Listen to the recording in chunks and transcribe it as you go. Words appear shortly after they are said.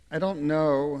I don't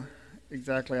know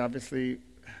exactly, obviously,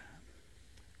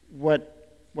 what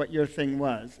your thing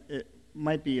was. It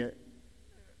might be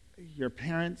your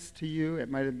parents to you. It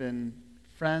might have been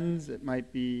friends. It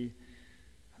might be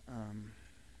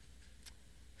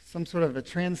some sort of a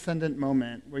transcendent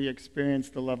moment where you experience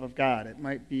the love of God. It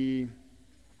might be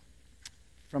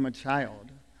from a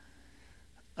child.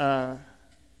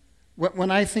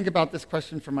 When I think about this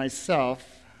question for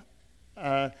myself,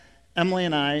 Emily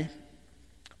and I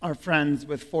are friends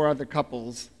with 4 other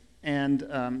couples, and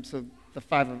so the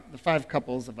five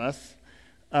couples of us,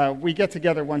 we get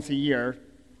together once a year,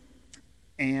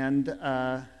 and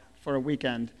for a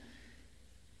weekend.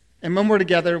 And when we're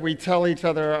together, we tell each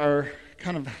other our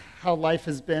kind of how life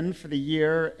has been for the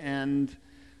year, and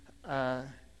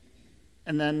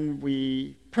then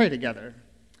we pray together,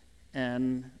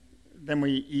 and then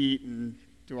we eat and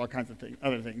do all kinds of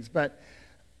other things. But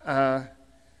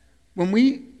when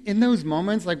we, in those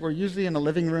moments, like we're usually in a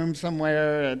living room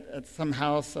somewhere at some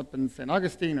house up in St.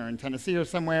 Augustine or in Tennessee or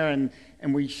somewhere,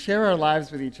 and we share our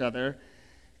lives with each other.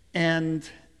 And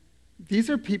these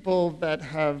are people that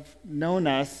have known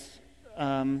us,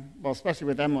 well, especially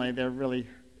with Emily, they're really,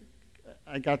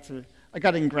 I got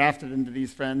engrafted into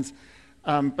these friends.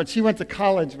 But she went to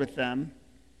college with them.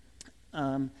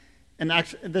 And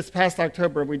actually, this past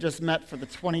October, we just met for the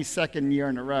 22nd year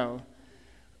in a row.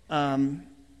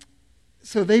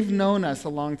 So they've known us a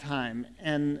long time,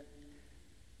 and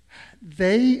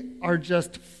they are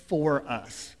just for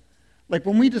us. Like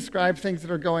when we describe things that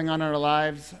are going on in our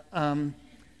lives,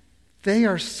 they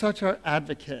are such our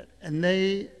advocate, and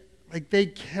they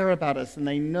care about us, and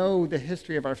they know the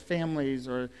history of our families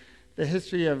or the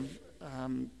history of,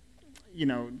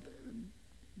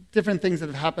 different things that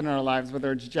have happened in our lives,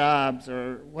 whether it's jobs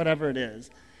or whatever it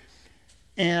is.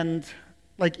 And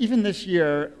like even this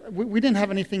year, we didn't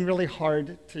have anything really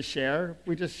hard to share.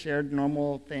 We just shared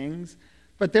normal things.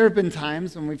 But there have been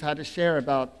times when we've had to share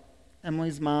about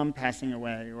Emily's mom passing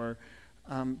away, or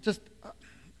just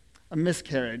a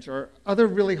miscarriage, or other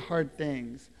really hard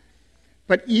things.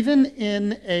 But even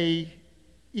in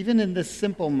this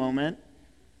simple moment,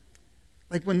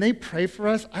 like when they pray for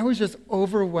us, I was just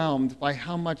overwhelmed by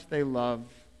how much they love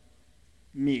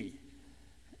me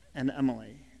and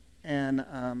Emily. And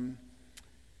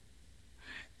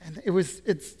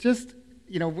it's just,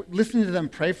 listening to them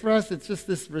pray for us, it's just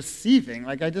this receiving.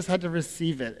 Like I just had to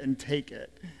receive it and take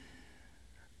it.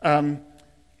 On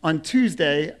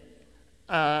Tuesday,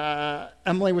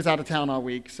 Emily was out of town all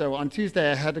week. So on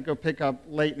Tuesday, I had to go pick up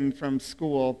Leighton from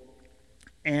school.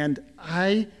 And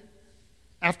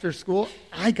after school,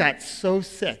 I got so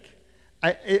sick.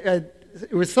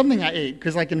 It was something I ate,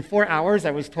 because like in 4 hours,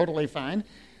 I was totally fine.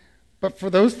 But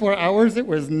for those 4 hours, it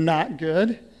was not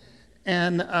good.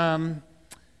 And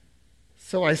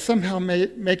so I somehow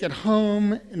make it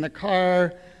home in the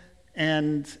car,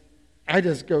 and I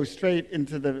just go straight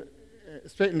into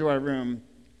our room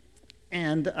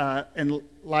and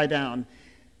lie down.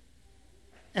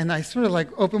 And I sort of like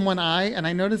open one eye, and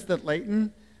I notice that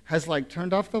Leighton has like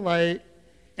turned off the light,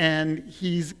 and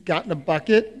he's gotten a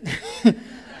bucket,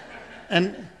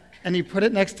 and he put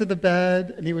it next to the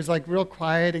bed, and he was like real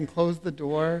quiet and closed the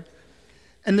door.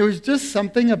 And there was just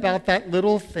something about that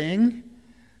little thing,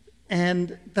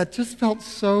 and that just felt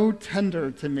so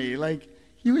tender to me. Like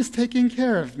he was taking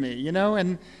care of me,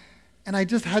 and I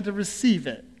just had to receive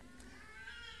it.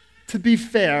 To be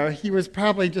fair, he was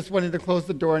probably just wanting to close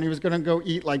the door, and he was going to go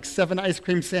eat like 7 ice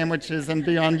cream sandwiches and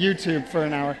be on YouTube for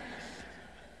an hour.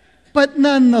 But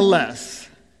nonetheless,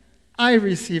 I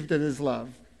received it as love.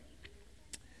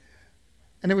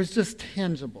 And it was just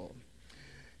tangible.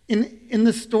 In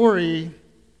the story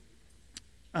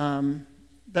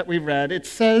that we read, it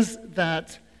says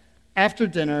that after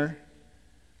dinner,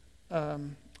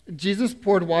 Jesus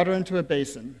poured water into a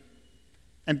basin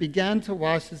and began to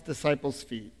wash his disciples'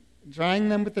 feet, drying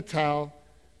them with the towel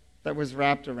that was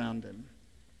wrapped around him.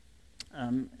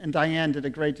 And Diane did a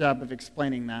great job of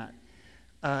explaining that.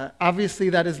 Obviously,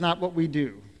 that is not what we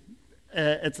do.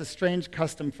 It's a strange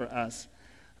custom for us.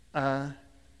 But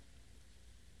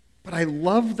I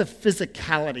love the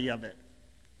physicality of it.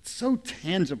 It's so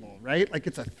tangible, right? Like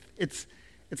it's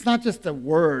not just a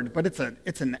word, but it's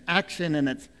an action,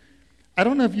 and I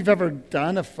don't know if you've ever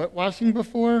done a foot washing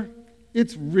before.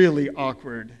 It's really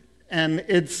awkward, and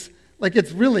it's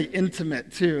really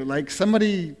intimate too. Like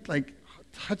somebody like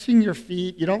touching your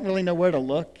feet, you don't really know where to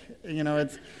look.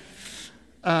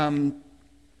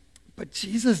 But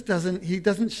Jesus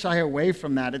doesn't shy away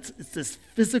from that. It's this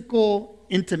physical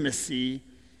intimacy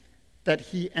that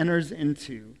he enters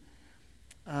into.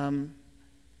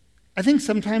 I think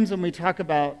sometimes when we talk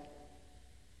about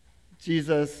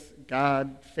Jesus,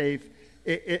 God, faith,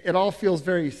 it all feels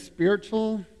very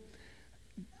spiritual.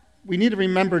 We need to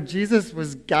remember Jesus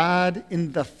was God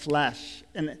in the flesh,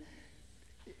 and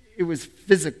it was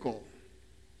physical.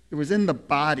 It was in the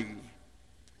body.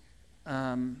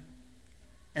 And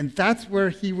that's where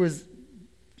he was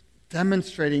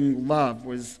demonstrating love,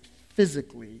 was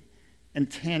physically and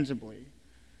tangibly.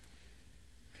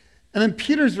 And then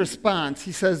Peter's response,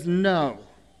 he says, "No,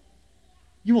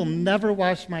 you will never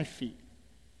wash my feet."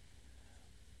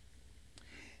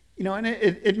 And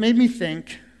it made me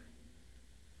think,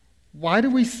 why do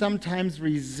we sometimes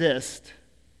resist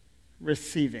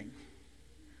receiving?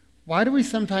 Why do we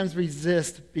sometimes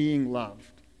resist being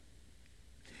loved?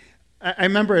 I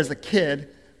remember as a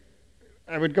kid,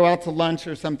 I would go out to lunch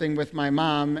or something with my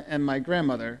mom and my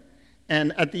grandmother,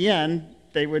 and at the end,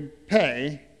 they would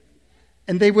pay,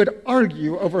 and they would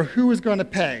argue over who was going to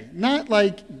pay. Not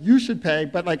like, you should pay,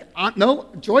 but like,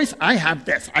 no, Joyce, I have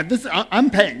this. I'm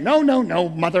paying. No,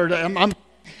 mother. And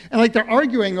like they're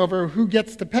arguing over who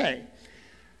gets to pay.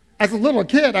 As a little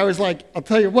kid, I was like, I'll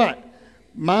tell you what,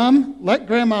 Mom, let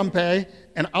Grandma pay,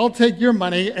 and I'll take your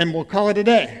money, and we'll call it a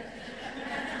day.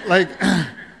 Like, I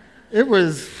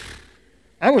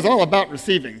was all about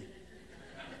receiving.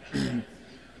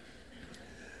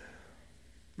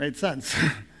 Made sense.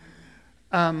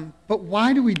 But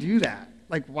why do we do that?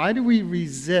 Like, why do we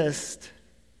resist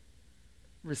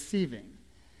receiving?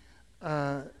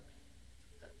 I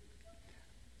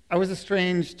was a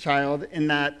strange child in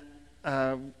that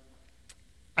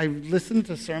I listened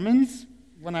to sermons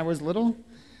when I was little.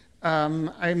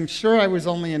 I'm sure I was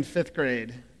only in 5th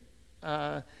grade.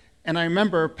 And I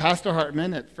remember Pastor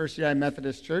Hartman at First United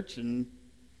Methodist Church in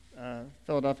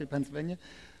Philadelphia, Pennsylvania.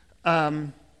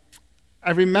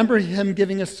 I remember him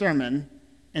giving a sermon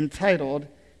entitled,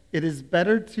 "It is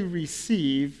better to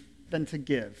receive than to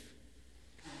give."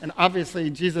 And obviously,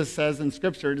 Jesus says in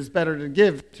Scripture, it is better to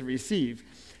give than to receive.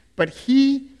 But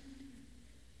he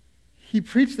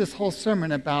preached this whole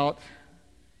sermon about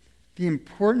the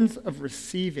importance of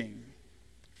receiving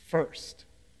first.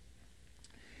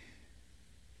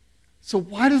 So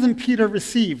why doesn't Peter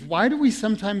receive? Why do we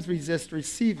sometimes resist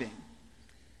receiving?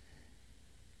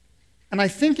 And I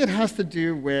think it has to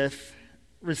do with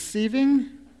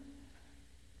receiving.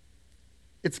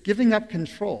 It's giving up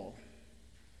control.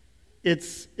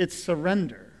 It's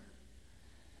surrender.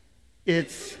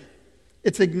 It's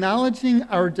acknowledging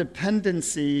our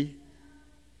dependency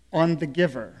on the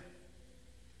giver.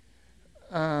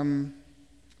 When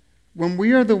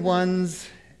we are the ones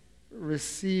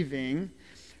receiving,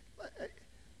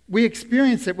 we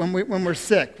experience it when we're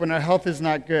sick, when our health is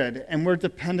not good, and we're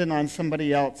dependent on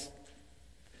somebody else.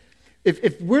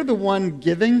 If we're the one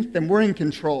giving, then we're in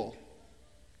control.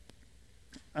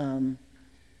 And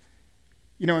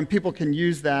people can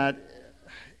use that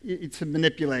to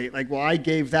manipulate, like, well, I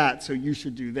gave that, so you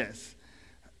should do this.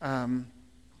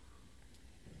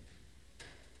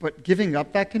 But giving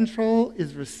up that control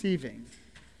is receiving.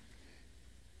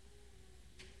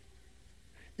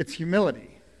 It's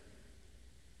humility.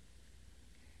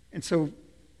 And so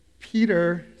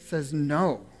Peter says,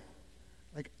 no.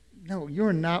 No,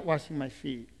 you're not washing my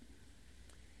feet.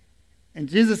 And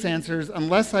Jesus answers,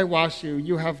 unless I wash you,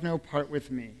 you have no part with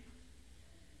me.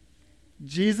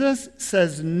 Jesus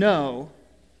says no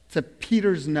to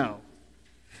Peter's no.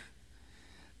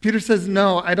 Peter says,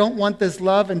 no, I don't want this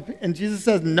love. And Jesus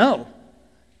says, no,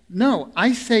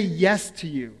 I say yes to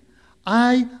you.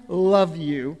 I love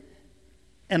you,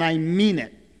 and I mean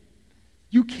it.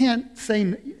 You can't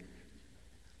say,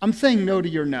 I'm saying no to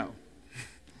your no.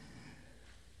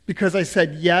 Because I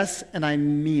said yes, and I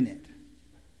mean it.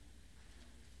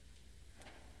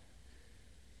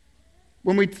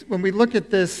 When we look at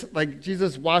this, like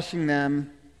Jesus washing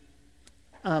them,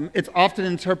 it's often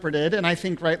interpreted, and I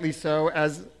think rightly so,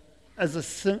 as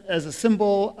a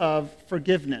symbol of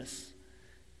forgiveness,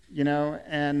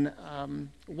 and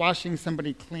washing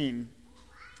somebody clean.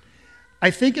 I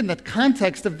think in the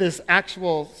context of this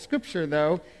actual scripture,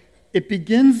 though, it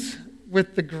begins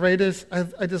with the greatest,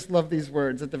 I just love these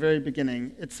words at the very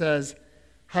beginning. It says,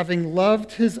 having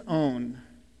loved his own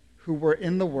who were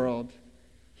in the world,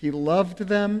 he loved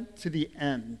them to the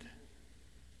end.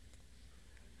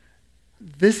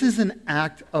 This is an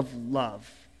act of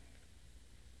love.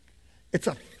 It's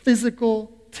a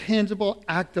physical, tangible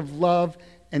act of love,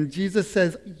 and Jesus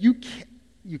says, you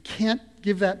can't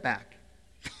give that back.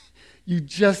 You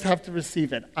just have to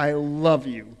receive it. I love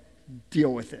you.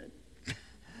 Deal with it.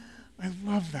 I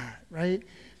love that, right?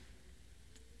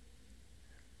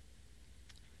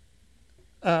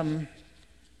 A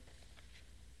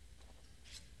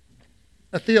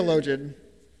theologian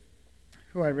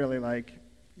who I really like.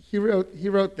 He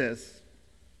wrote this.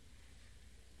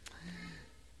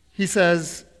 He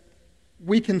says,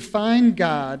 "We can find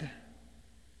God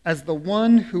as the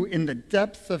one who in the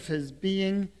depths of his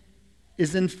being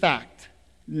is in fact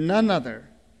none other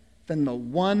than the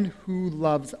one who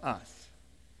loves us."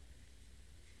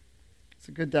 It's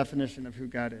a good definition of who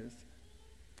God is.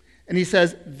 And he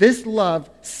says, this love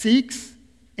seeks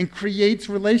and creates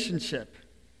relationship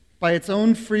by its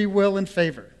own free will and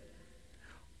favor,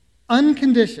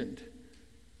 unconditioned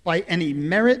by any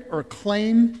merit or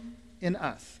claim in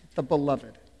us, the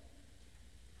beloved,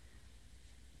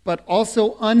 but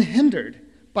also unhindered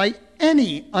by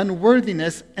any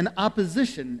unworthiness and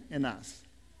opposition in us.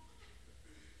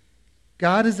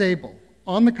 God is able,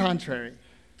 on the contrary,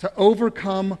 to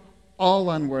overcome all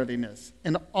unworthiness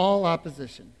and all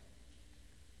opposition.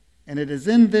 And it is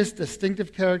in this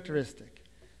distinctive characteristic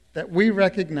that we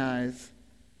recognize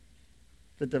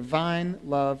the divine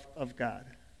love of God.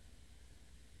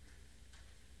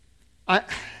 I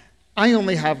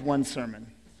only have one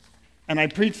sermon, and I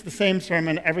preach the same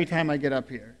sermon every time I get up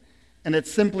here. And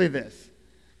it's simply this: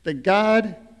 that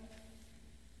God,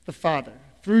 the Father,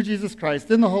 through Jesus Christ,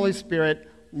 in the Holy Spirit,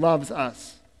 loves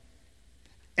us.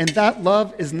 And that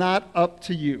love is not up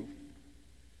to you.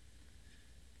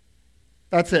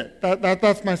 That's it.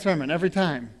 That's my sermon every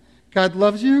time. God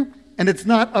loves you, and it's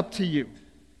not up to you.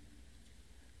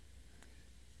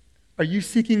 Are you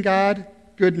seeking God?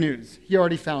 Good news. He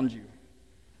already found you.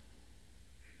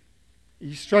 Are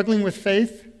you struggling with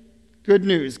faith? Good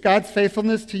news. God's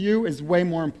faithfulness to you is way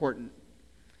more important.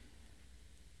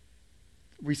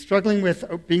 Are we struggling with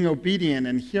being obedient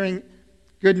and hearing?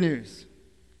 Good news.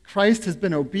 Christ has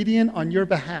been obedient on your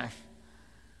behalf.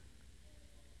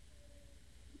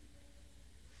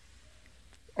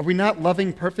 Are we not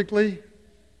loving perfectly?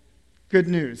 Good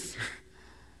news.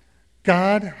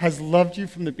 God has loved you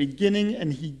from the beginning,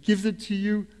 and he gives it to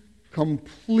you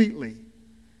completely,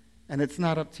 and it's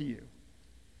not up to you.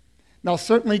 Now,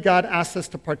 certainly God asks us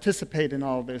to participate in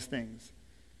all of those things,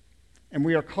 and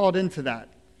we are called into that,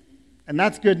 and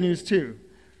that's good news too.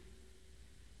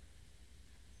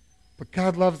 But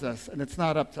God loves us, and it's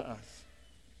not up to us.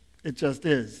 It just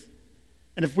is.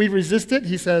 And if we resist it,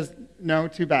 he says, no,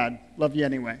 too bad. Love you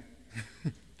anyway.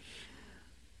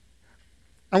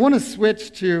 I want to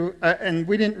switch to, and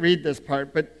we didn't read this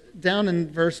part, but down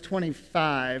in verse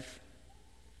 25,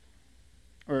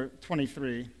 or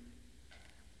 23.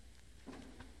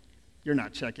 You're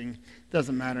not checking.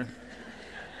 Doesn't matter.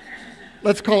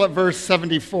 Let's call it verse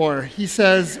 74. He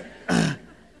says,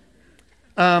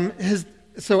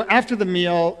 so after the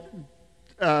meal,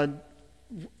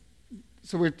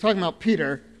 so we're talking about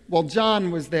Peter. Well,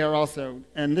 John was there also,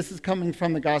 and this is coming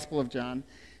from the Gospel of John.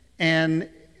 And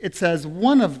it says,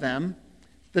 one of them,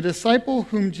 the disciple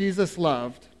whom Jesus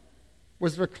loved,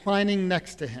 was reclining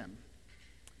next to him.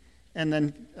 And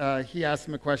then he asked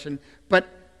him a question. But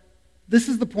this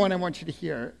is the point I want you to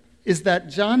hear, is that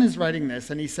John is writing this,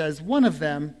 and he says, one of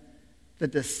them, the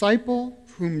disciple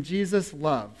whom Jesus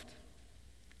loved.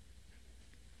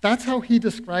 That's how he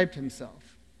described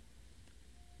himself.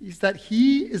 Is that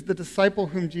he is the disciple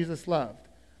whom Jesus loved.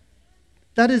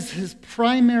 That is his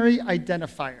primary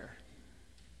identifier.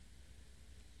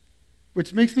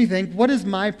 Which makes me think, what is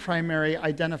my primary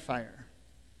identifier?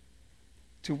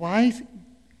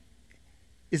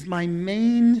 Is my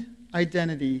main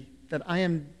identity that I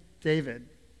am David,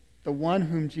 the one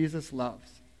whom Jesus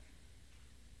loves?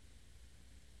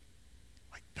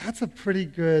 That's a pretty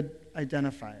good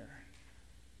identifier.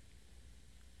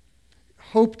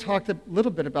 Hope talked a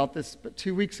little bit about this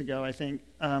 2 weeks ago, I think.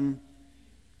 I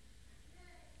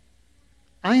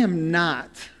am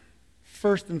not,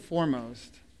 first and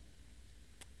foremost,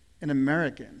 an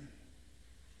American.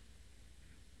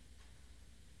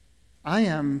 I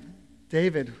am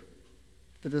David,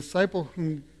 the disciple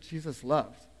whom Jesus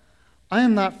loves. I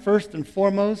am not first and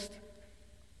foremost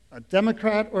a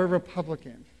Democrat or a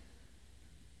Republican.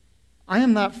 I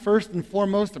am not first and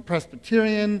foremost a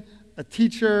Presbyterian, a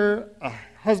teacher, a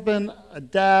husband, a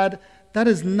dad. That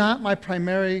is not my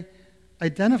primary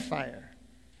identifier.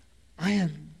 I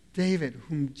am David,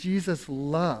 whom Jesus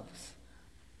loves.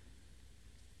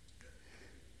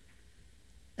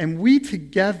 And we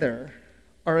together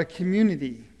are a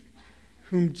community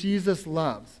whom Jesus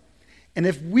loves. And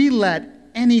if we let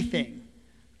anything,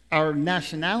 our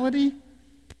nationality,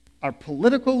 our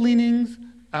political leanings,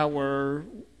 our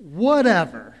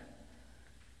whatever,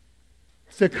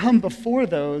 to come before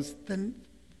those, then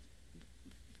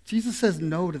Jesus says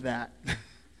no to that.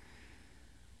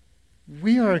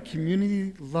 We are a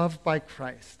community loved by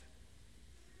Christ.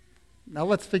 Now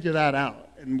let's figure that out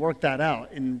and work that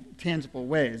out in tangible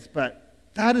ways. But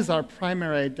that is our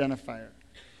primary identifier.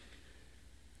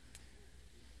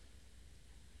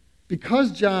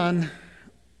 Because John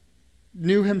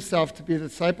knew himself to be the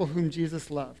disciple whom Jesus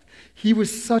loved, he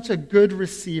was such a good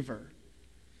receiver.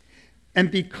 And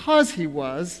because he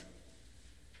was,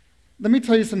 let me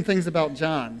tell you some things about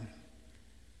John.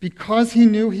 Because he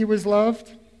knew he was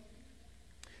loved,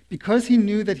 because he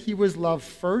knew that he was loved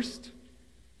first,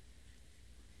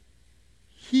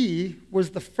 he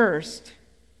was the first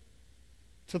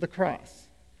to the cross.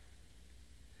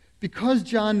 Because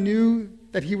John knew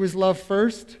that he was loved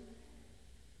first,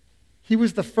 he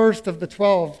was the first of the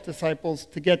 12 disciples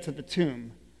to get to the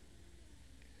tomb.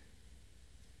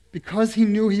 Because he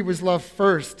knew he was loved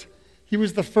first, he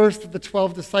was the first of the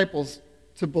 12 disciples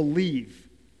to believe.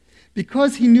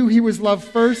 Because he knew he was loved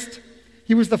first,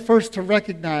 he was the first to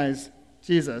recognize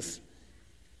Jesus.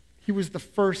 He was the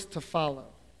first to follow.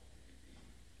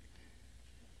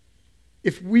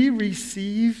 If we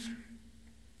receive,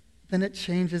 then it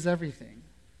changes everything.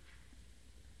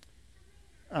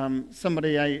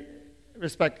 Somebody I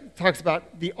respect talks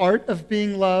about the art of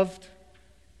being loved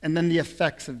and then the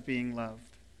effects of being loved.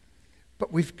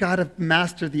 But we've got to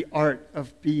master the art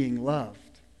of being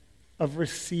loved, of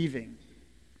receiving.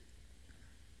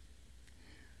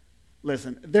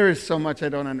 Listen, there is so much I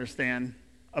don't understand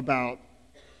about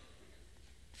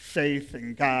faith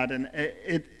and God, and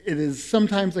it is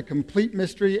sometimes a complete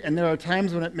mystery, and there are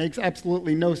times when it makes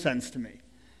absolutely no sense to me.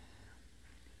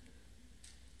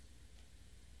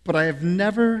 But I have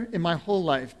never in my whole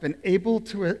life been able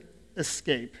to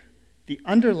escape the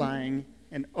underlying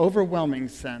and overwhelming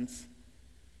sense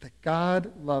that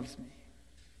God loves me.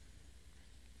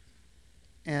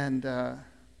 And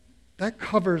that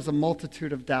covers a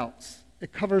multitude of doubts.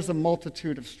 It covers a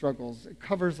multitude of struggles. It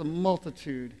covers a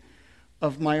multitude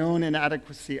of my own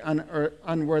inadequacy,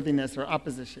 unworthiness, or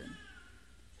opposition.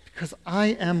 Because I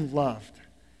am loved.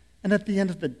 And at the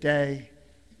end of the day,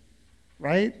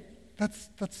 right?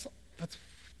 That's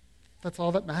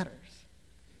all that matters.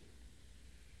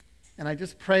 And I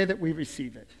just pray that we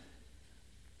receive it.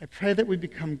 I pray that we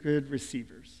become good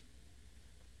receivers.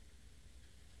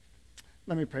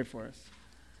 Let me pray for us.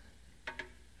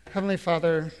 Heavenly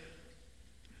Father,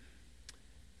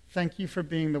 thank you for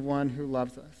being the one who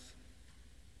loves us.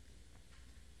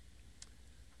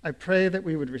 I pray that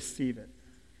we would receive it.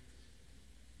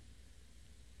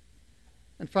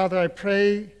 And Father, I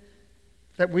pray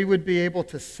that we would be able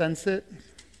to sense it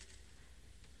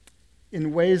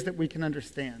in ways that we can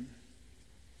understand.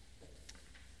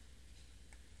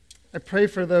 I pray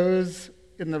for those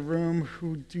in the room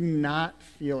who do not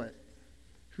feel it,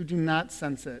 who do not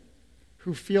sense it,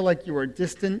 who feel like you are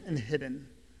distant and hidden.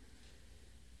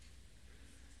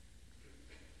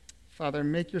 Father,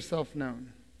 make yourself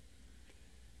known.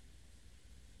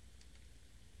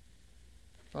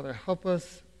 Father, help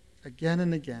us again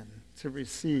and again to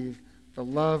receive the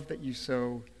love that you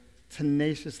so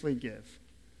tenaciously give.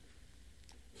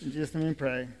 In Jesus' name we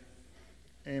pray.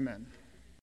 Amen.